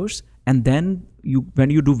followers, and then when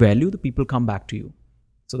you do value, the people come back to you.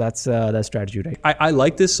 So that's the strategy, right? I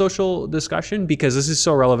like this social discussion because this is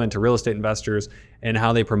so relevant to real estate investors and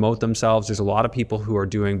how they promote themselves. There's a lot of people who are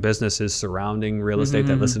doing businesses surrounding real estate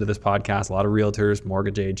that listen to this podcast. A lot of realtors,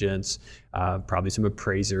 mortgage agents, probably some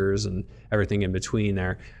appraisers and everything in between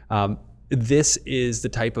there. This is the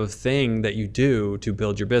type of thing that you do to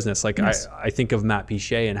build your business. Like I think of Matt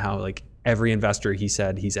Pichet and how like every investor he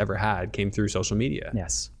said he's ever had came through social media.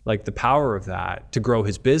 Yes. Like the power of that to grow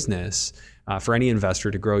his business, for any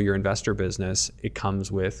investor to grow your investor business, it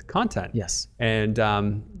comes with content. Yes. And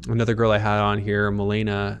another girl I had on here,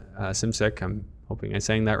 Milena Simsik, I'm hoping I'm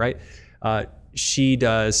saying that right. She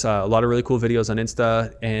does a lot of really cool videos on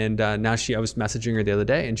Insta, and now I was messaging her the other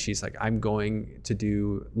day and she's like, I'm going to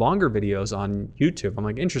do longer videos on YouTube. I'm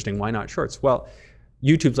like, interesting, why not shorts? Well,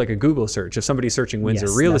 YouTube's like a Google search. If somebody's searching Windsor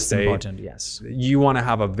real estate, important, you want to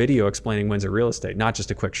have a video explaining Windsor real estate, not just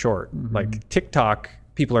a quick short. Like TikTok,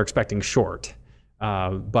 people are expecting short,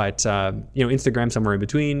 but Instagram somewhere in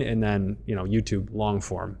between, and then YouTube long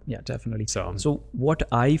form. Yeah, definitely. So what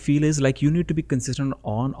I feel is like you need to be consistent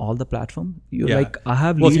on all the platform. Like I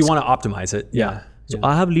have leads. Well, if you want to optimize it, So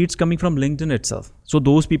I have leads coming from LinkedIn itself. So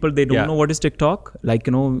those people, they don't know what is TikTok. Like,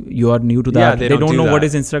 you are new to that. They don't know what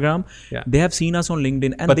is Instagram. Yeah. They have seen us on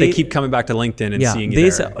LinkedIn. But they keep coming back to LinkedIn and seeing you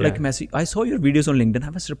there. Like, I saw your videos on LinkedIn. I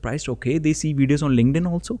was surprised. Okay, they see videos on LinkedIn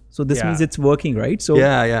also. So this means it's working, right? So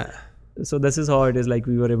So this is how it is, like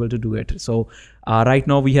we were able to do it. So right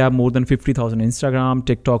now we have more than 50,000 Instagram,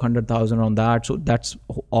 TikTok 100,000 on that. So that's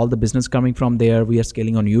all the business coming from there. We are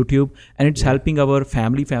scaling on YouTube, and it's helping our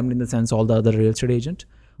family in the sense all the other real estate agent,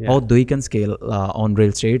 how they can scale on real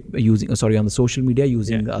estate on the social media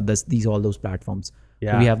using all those platforms.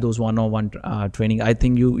 Yeah. So we have those one-on-one training. I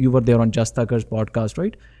think you were there on Just Tucker's podcast,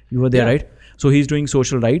 right? You were there, right? So he's doing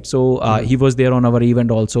social, right? So he was there on our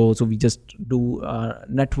event also. So we just do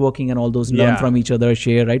networking and all those, learn from each other,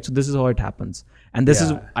 share, right? So this is how it happens. And this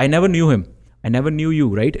is, I never knew him. I never knew you,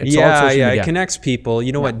 right? It's all social media. It connects people.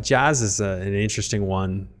 You know what? Jazz is an interesting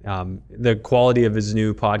one. The quality of his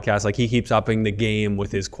new podcast, like he keeps upping the game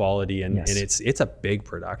with his quality, and it's a big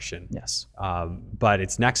production. Yes. But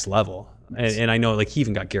it's next level. And I know like he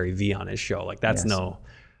even got Gary Vee on his show. Like that's no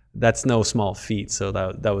small feat. So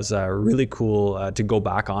that was really cool to go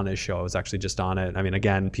back on his show. I was actually just on it. I mean,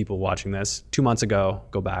 again, people watching this 2 months ago,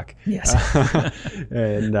 go back. Yes.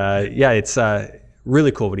 And it's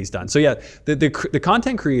really cool what he's done. So yeah, the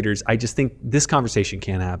content creators, I just think this conversation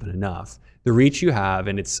can't happen enough. The reach you have,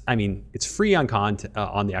 and it's free on content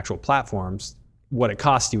on the actual platforms. What it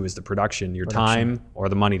costs you is the production, your time, or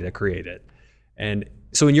the money to create it. And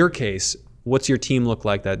so in your case, what's your team look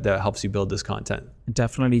like that helps you build this content?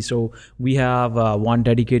 Definitely. So we have one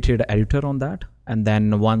dedicated editor on that, and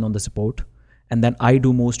then one on the support. And then I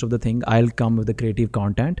do most of the thing. I'll come with the creative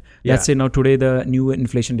content. Let's say now today the new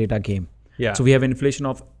inflation data came. Yeah. So we have inflation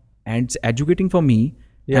of and educating for me,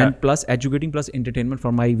 and plus educating plus entertainment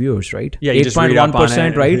for my viewers, right? Yeah,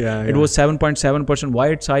 8.1%, right? It was 7.7%. Why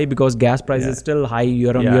it's high? Because gas price is still high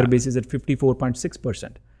year-on-year basis at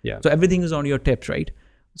 54.6%. Yeah. So everything is on your tips, right?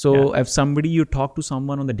 So if you talk to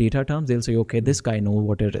someone on the data terms, they'll say, okay, this guy knows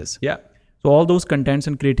what it is. Yeah. So all those contents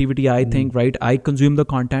and creativity, I think, right? I consume the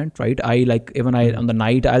content, right? I like even on the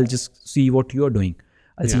night, I'll just see what you're doing.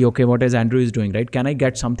 I'll see, okay, what is Andrew is doing, right? Can I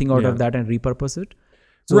get something out of that and repurpose it?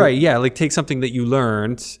 So, right. Yeah. Like take something that you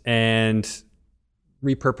learned and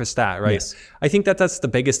repurpose that, right? Yes. I think that's the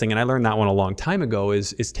biggest thing. And I learned that one a long time ago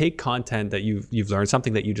is take content that you've learned,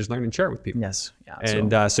 something that you just learned, and share it with people. Yes. Yeah.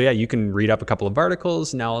 And so you can read up a couple of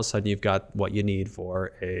articles. Now all of a sudden you've got what you need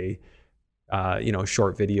for a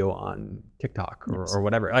short video on TikTok or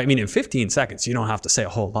whatever. I mean, in 15 seconds, you don't have to say a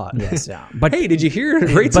whole lot. Yes, yeah. But hey, did you hear?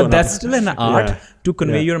 But that's still an art to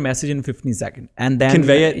convey your message in 15 seconds. And then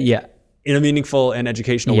convey it in a meaningful and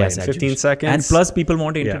educational way in 15 seconds. And plus people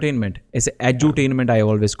want entertainment. It's edutainment, I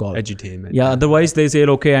always call it. Edutainment. Yeah, otherwise they say,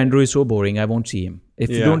 okay, Andrew is so boring, I won't see him. If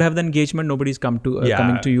you don't have the engagement, nobody's coming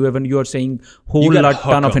to you when you are saying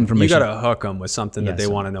ton of information. You got to hook them with something that they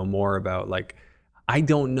want to know more about. Like, I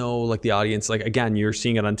don't know, like the audience, like again, you're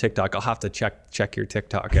seeing it on TikTok. I'll have to check your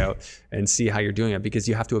TikTok out and see how you're doing it, because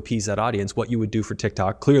you have to appease that audience. What you would do for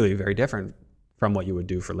TikTok, clearly very different from what you would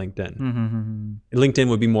do for LinkedIn. LinkedIn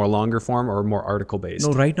would be more longer form or more article based.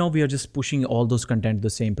 No, right now we are just pushing all those content the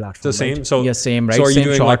same platform. The same? Right? So yes, same, right? So are you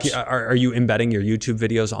doing shorts. are you embedding your YouTube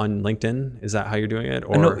videos on LinkedIn? Is that how you're doing it?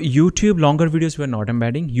 Or no, YouTube longer videos we're not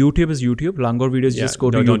embedding. YouTube is YouTube. Longer videos just go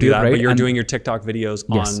to YouTube, do that, right? But you're doing your TikTok videos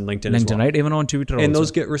on LinkedIn as well. Right? Even on Twitter and also. Those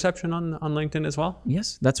get reception on LinkedIn as well?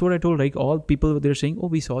 Yes, that's what I told. Like all people, they're saying, oh,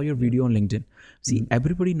 we saw your video on LinkedIn. See,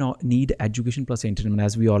 everybody need education plus entertainment,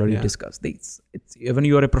 as we already discussed. It's even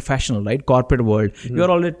you are a professional, right? Corporate world. You're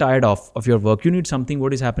already tired of your work. You need something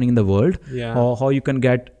what is happening in the world, or how you can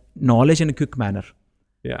get knowledge in a quick manner.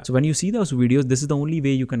 Yeah. So when you see those videos, this is the only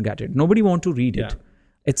way you can get it. Nobody want to read it.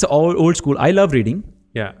 It's all old school. I love reading.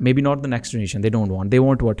 Yeah. Maybe not the next generation. They don't want. They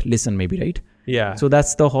want what? Listen, maybe, right? Yeah. So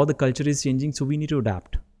that's how the culture is changing. So we need to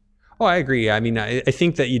adapt. Oh, I agree. I mean, I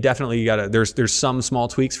think that you definitely got to, there's some small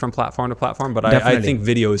tweaks from platform to platform, but I think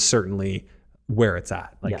video is certainly where it's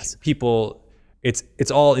at. Like people, it's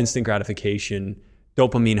all instant gratification,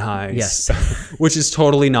 dopamine highs, which is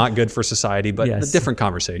totally not good for society, but a different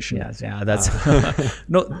conversation. Yes, yeah, that's,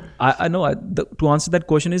 no, I know to answer that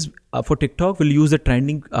question is for TikTok, we'll use the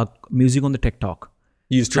trending music on the TikTok.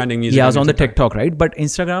 Use trending music. Yeah, on the TikTok, right? But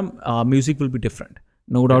Instagram music will be different.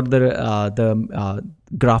 No doubt the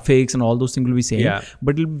graphics and all those things will be same,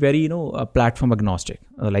 but it'll be very, platform agnostic,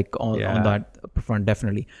 like on that front,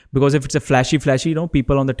 definitely. Because if it's a flashy,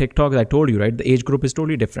 people on the TikTok, I told you, right? The age group is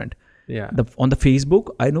totally different. Yeah. On the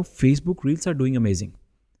Facebook, I know Facebook Reels are doing amazing.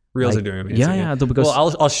 Reels are doing amazing. Yeah. Because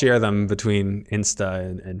I'll share them between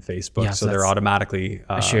Insta and Facebook, so they're automatically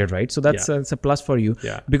shared, right? So that's a plus for you,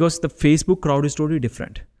 because the Facebook crowd is totally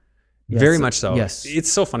different. Yes. Very much so. Yes.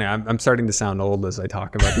 It's so funny. I'm starting to sound old as I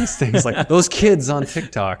talk about these things. Like those kids on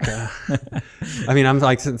TikTok. I mean, I'm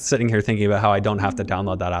like sitting here thinking about how I don't have to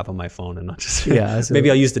download that app on my phone and not just... maybe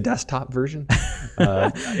I'll use the desktop version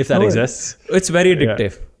if that exists. It's very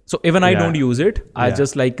addictive. So even I don't use it. I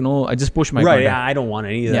just I just push my content. I don't want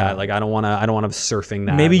any of that. Like I don't want to surfing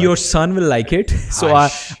that. Maybe your son will like it. So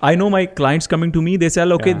I know my clients coming to me, they say,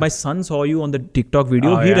 okay, my son saw you on the TikTok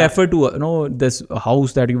video. He referred to this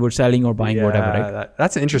house that you were selling or buying, whatever, right?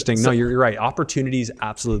 That's interesting. No, you're right. Opportunities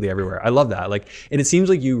absolutely everywhere. I love that. Like, and it seems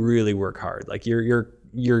like you really work hard. Like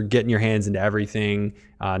you're getting your hands into everything,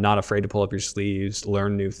 not afraid to pull up your sleeves,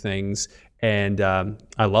 learn new things. And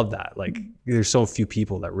I love that. Like, there's so few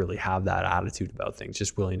people that really have that attitude about things,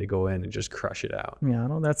 just willing to go in and just crush it out. Yeah,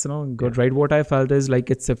 no, that's good, right? What I felt is like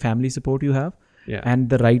it's a family support you have, and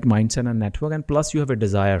the right mindset and network, and plus you have a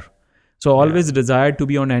desire. So I always desired to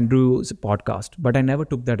be on Andrew's podcast, but I never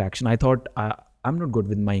took that action. I thought I'm not good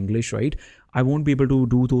with my English, right? I won't be able to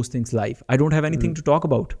do those things live. I don't have anything to talk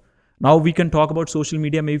about. Now we can talk about social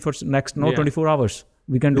media maybe for next 24 hours.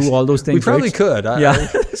 We can do all those things. We probably could.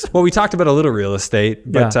 Well, we talked about a little real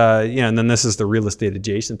estate, but and then this is the real estate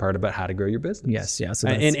adjacent part about how to grow your business. Yes, yeah. So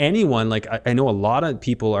and anyone, like I know a lot of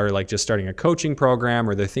people are like just starting a coaching program,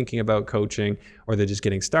 or they're thinking about coaching, or they're just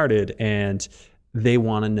getting started, and they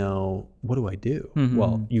want to know, what do I do?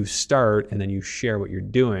 Well, you start and then you share what you're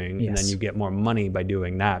doing, and then you get more money by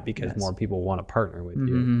doing that because more people want to partner with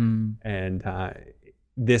you. And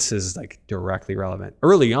this is like directly relevant.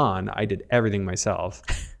 Early on, I did everything myself.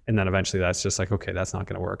 And then eventually that's just like, okay, that's not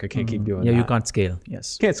going to work. I can't keep doing that. Yeah, you can't scale.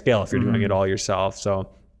 Yes. Can't scale if you're doing it all yourself. So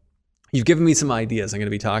you've given me some ideas. I'm going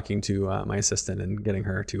to be talking to my assistant and getting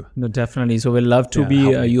her to. No, definitely. So we'll love to be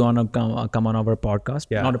you on come on our podcast.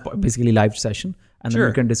 Yeah. Not basically live session. And then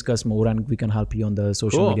we can discuss more and we can help you on the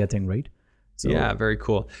social media thing, right? So, yeah, very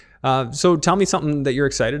cool. So tell me something that you're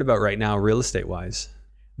excited about right now, real estate wise.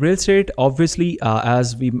 Real estate, obviously,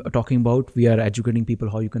 as we are talking about, we are educating people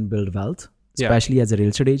how you can build wealth, especially as a real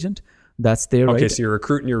estate agent. That's there, right? Okay, so you're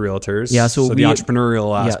recruiting your realtors. Yeah, so the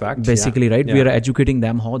entrepreneurial aspect. Basically, right? We are educating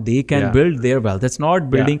them how they can build their wealth. It's not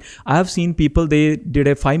building. I have seen people, they did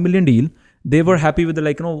a 5 million deal. They were happy with the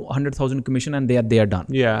 100,000 commission and they are done.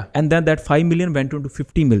 Yeah. And then that 5 million went into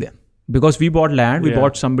 50 million. Because we bought land, we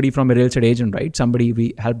bought somebody from a real estate agent, right? Somebody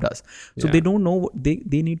we helped us. So they don't know, they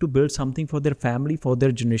need to build something for their family, for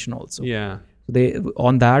their generation also. Yeah.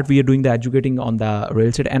 On that, we are doing the educating on the real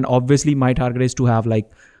estate. And obviously my target is to have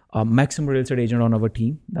a maximum real estate agent on our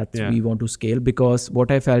team. That's we want to scale, because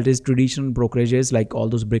what I felt is traditional brokerages, like all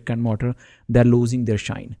those brick and mortar, they're losing their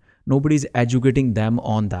shine. Nobody's educating them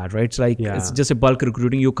on that, right? It's like, it's just a bulk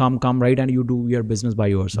recruiting. You come, right? And you do your business by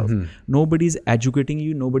yourself. Nobody's educating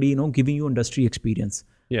you. Nobody, giving you industry experience.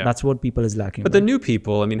 Yeah. That's what people is lacking. But the new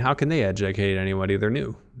people, I mean, how can they educate anybody? They're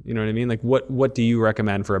new. You know what I mean? Like what do you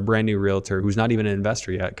recommend for a brand new realtor who's not even an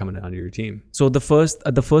investor yet coming onto your team? So the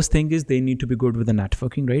first thing is they need to be good with the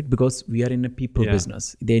networking, right? Because we are in a people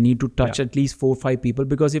business. They need to touch at least 4 or 5 people,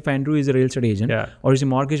 because if Andrew is a real estate agent or is a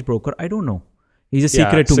mortgage broker, I don't know. He's a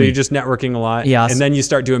secret to me. So you're just networking a lot. And then you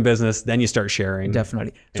start doing business, then you start sharing.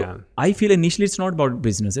 Definitely. So I feel initially it's not about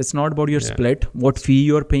business. It's not about your split, what fee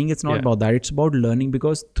you're paying. It's not about that. It's about learning,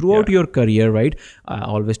 because throughout your career, right? I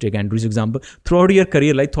always take Andrew's example. Throughout your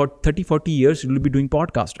career, like 30, 40 years, you'll be doing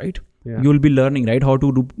podcast, right? Yeah. You'll be learning, right? How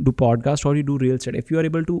to do podcast, how you do real estate. If you are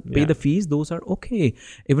able to pay the fees, those are okay.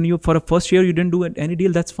 Even you for a first year, you didn't do any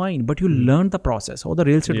deal, that's fine. But you learned the process, how the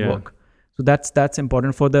real estate work. So that's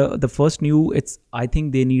important for the first new. I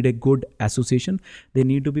think they need a good association. They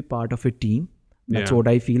need to be part of a team. That's what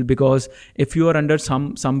I feel, because if you are under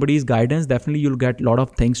somebody's guidance, definitely you'll get a lot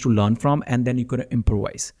of things to learn from, and then you can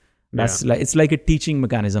improvise. That's like, it's like a teaching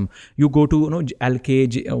mechanism. You go to LK,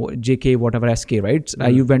 JK, whatever, SK, right?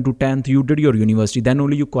 You went to 10th, you did your university, then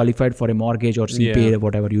only you qualified for a mortgage or CPA,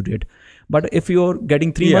 whatever you did. But if you're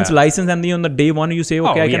getting 3 months license and then on the day one you say,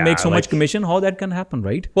 okay, I can make so much commission, how that can happen,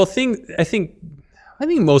 right? Well, I think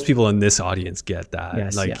most people in this audience get that.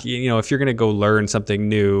 Yes, if you're going to go learn something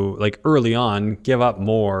new, like early on, give up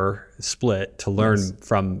more split to learn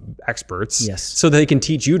from experts so they can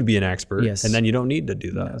teach you to be an expert. And then you don't need to do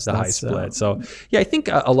the high split. So I think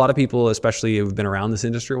a lot of people, especially who've been around this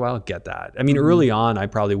industry a while, get that. I mean, early on, I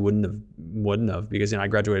probably wouldn't have, because I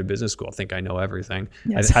graduated business school. I think I know everything.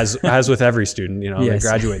 As with every student, they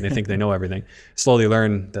graduate and they think they know everything. Slowly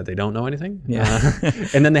learn that they don't know anything.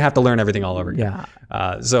 And then they have to learn everything all over again.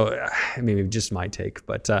 So maybe just my take,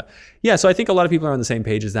 but so I think a lot of people are on the same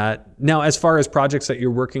page as that. Now, as far as projects that you're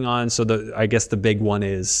working on, so I guess the big one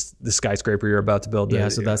is the skyscraper you're about to build.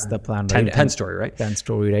 So that's the plan, right? 10-story, right?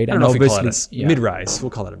 10-story, right? I don't know if we call it mid-rise. We'll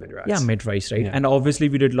call it a mid-rise. Yeah, mid-rise, right? And obviously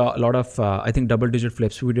we did a lot of, I think, double-digit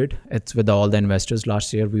flips we did. It's with all the investors.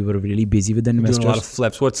 Last year, we were really busy with the investors. Doing a lot of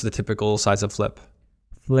flips. What's the typical size of flip?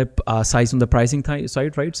 Size on the pricing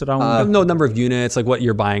side, right? So around no number of units, like what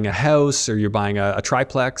you're buying a house, or you're buying a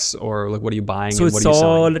triplex, or like what are you buying? So and it's what are you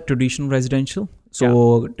all selling? Traditional residential.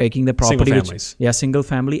 So taking the property, single families. Single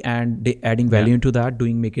family, and adding value into that,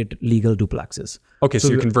 make it legal duplexes. Okay, so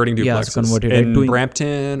you're converting duplexes converted in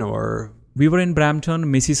Brampton or We were in Brampton,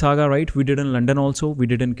 Mississauga, right? We did in London also. We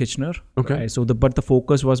did in Kitchener. Okay. Right? So but the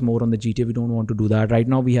focus was more on the GTA. We don't want to do that. Right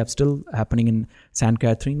now we have still happening in St.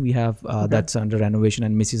 Catherine. We have that's under renovation,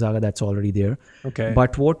 and Mississauga that's already there. Okay.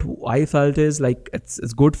 But what I felt is like it's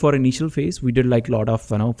good for initial phase. We did like a lot of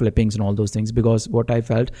flippings and all those things, because what I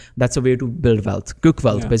felt that's a way to build wealth, quick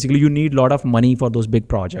wealth. Basically, you need a lot of money for those big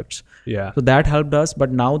projects. Yeah. So that helped us.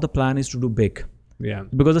 But now the plan is to do big. Yeah.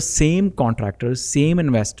 Because the same contractors, same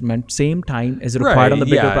investment, same time is required on the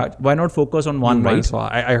bigger project. Why not focus on one, right? Well,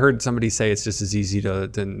 I heard somebody say it's just as easy to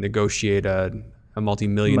negotiate a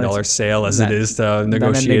multi-million-dollar sale as it is to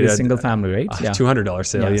negotiate a single family, right? $200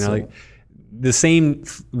 sale. Like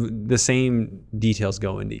the same details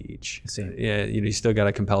go into each. Yeah, you still got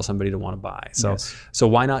to compel somebody to want to buy. So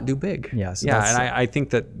why not do big? Yes. Yeah, and I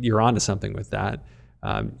think that you're onto something with that.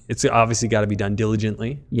 It's obviously got to be done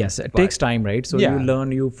diligently. Yes, it takes time, right? So you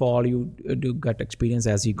learn, you fall, you do get experience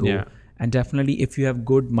as you go. Yeah. And definitely if you have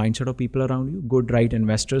good mindset of people around you, good right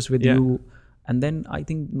investors with you, and then I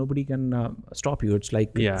think nobody can stop you. It's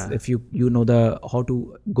like if you know how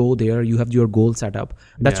to go there, you have your goal set up.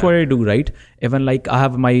 That's what I do, right? Even like I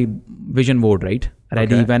have my vision board, right?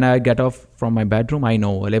 Ready. Okay. When I get off from my bedroom, I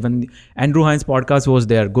know. Even Andrew Hines podcast was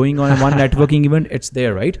there. Going on one networking event, it's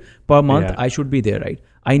there, right? Per month, I should be there, right?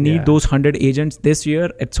 I need those 100 agents this year.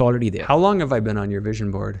 It's already there. How long have I been on your vision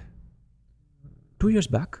board? 2 years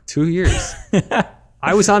back. 2 years.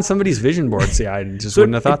 I was on somebody's vision board. See, I just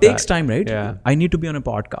wouldn't have thought that. It takes time, right? Yeah. I need to be on a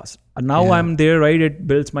podcast. Now I'm there, right? It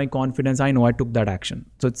builds my confidence. I know I took that action.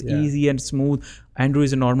 So it's easy and smooth. Andrew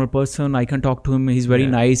is a normal person. I can talk to him. He's very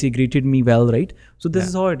nice. He greeted me well, right? So this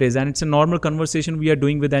is how it is. And it's a normal conversation we are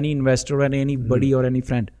doing with any investor and anybody or any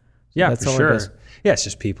friend. So that's for sure. Yeah, it's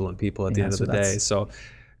just people and people at the end of the day. So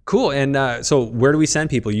cool. And so where do we send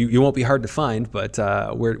people? You won't be hard to find, but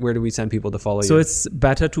where do we send people to follow you? So it's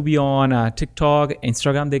better to be on TikTok,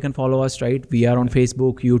 Instagram. They can follow us, right? We are on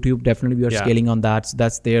Facebook, YouTube. Definitely we are scaling on that. So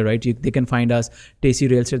that's there, right? They can find us, Dhesi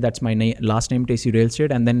Real Estate. That's my last name, Dhesi Real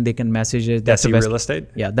Estate. And then they can message us. That's the best Real Estate?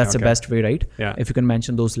 Yeah, that's the best way, right? Yeah. If you can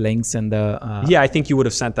mention those links and the... I think you would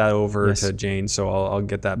have sent that over to Jane. So I'll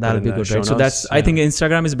get that. That'll be good, right? So that's, I think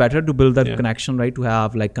Instagram is better to build that connection, right? To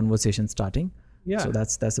have like conversation starting. Yeah. So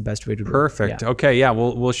that's the best way to do it. Perfect. Okay. Yeah.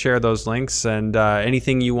 We'll share those links, and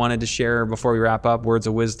anything you wanted to share before we wrap up, words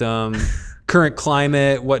of wisdom, current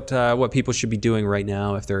climate, what people should be doing right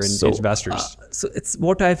now if they're investors. So it's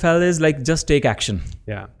what I felt is like, just take action.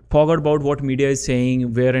 Yeah. Forget about what media is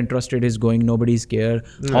saying, where interest rate is going. Nobody's care.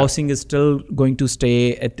 Housing is still going to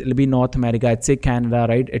stay. It'll be North America. I'd say Canada,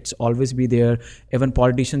 right? It's always be there. Even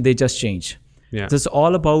politicians, they just change. Yeah. So it's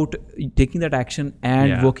all about taking that action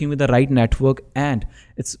and working with the right network, and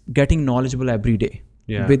it's getting knowledgeable every day.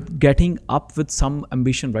 Yeah. With getting up with some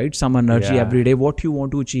ambition, right? Some energy every day, what you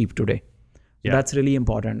want to achieve today. Yeah. That's really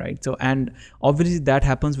important, right? So, and obviously that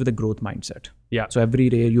happens with a growth mindset. Yeah. So every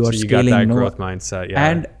day you are scaling. You got that growth mindset. Yeah.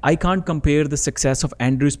 And I can't compare the success of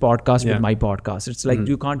Andrew's podcast with my podcast. It's like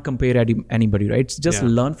you can't compare anybody, right? It's just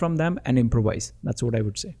learn from them and improvise. That's what I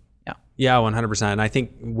would say. Yeah, 100%. And I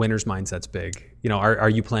think winner's mindset's big. Are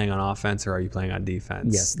you playing on offense or are you playing on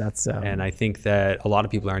defense? Yes, that's... and I think that a lot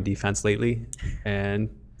of people are on defense lately.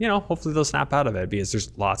 And, hopefully they'll snap out of it, because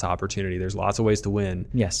there's lots of opportunity. There's lots of ways to win.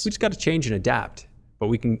 Yes. We just got to change and adapt. But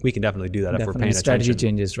we can definitely do that if we're paying strategy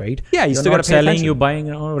attention. changes, right? Yeah, you're still got to pay attention. You're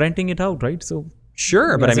buying, renting it out, right? So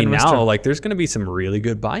sure, but I mean now, like, there's going to be some really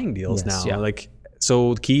good buying deals now. Yeah. Like,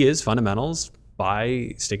 so the key is fundamentals.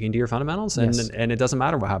 By sticking to your fundamentals, and it doesn't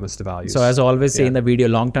matter what happens to values. So as I always say in the video,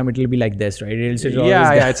 long term it will be like this, right? It's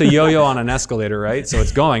a yo-yo on an escalator, right? So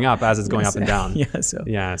it's going up as it's going up and down.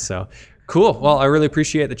 So cool. Well, I really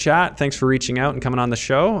appreciate the chat. Thanks for reaching out and coming on the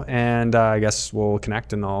show, and I guess we'll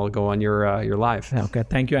connect and I'll go on your live. Okay,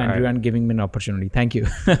 thank you, Andrew, and giving me an opportunity. Thank you.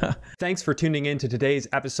 Thanks for tuning in to today's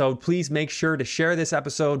episode. Please make sure to share this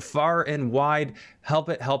episode far and wide.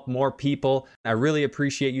 Help more people. I really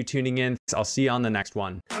appreciate you tuning in. I'll see you on the next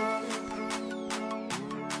one.